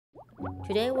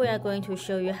Today we are going to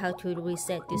show you how to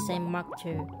reset Descent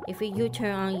MK2. If you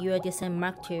turn on your Descent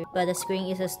MK2 but the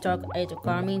screen is stuck at the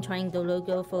Garmin triangle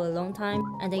logo for a long time,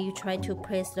 and then you try to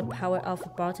press the power off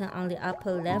button on the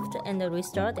upper left and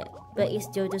restart it, but it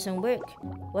still doesn't work,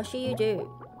 what should you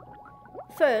do?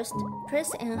 First,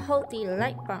 press and hold the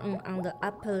light button on the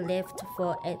upper left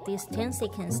for at least 10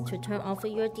 seconds to turn off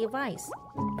your device.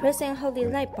 Press and hold the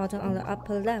light button on the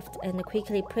upper left and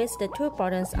quickly press the two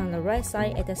buttons on the right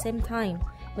side at the same time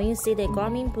when you see the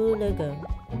Garmin blue logo.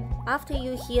 After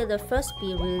you hear the first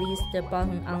beep, release the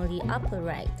button on the upper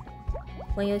right.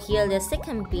 When you hear the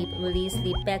second beep, release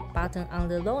the back button on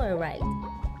the lower right.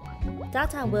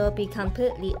 Data will be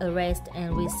completely erased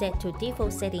and reset to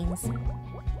default settings.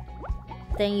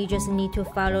 Then you just need to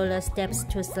follow the steps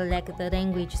to select the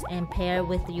language and pair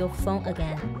with your phone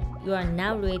again. You are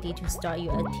now ready to start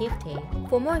your activity.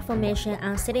 For more information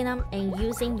on setting up and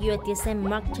using your Descent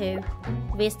MK2,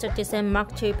 visit the Descent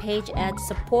MK2 page at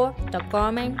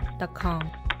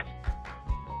support.garmin.com.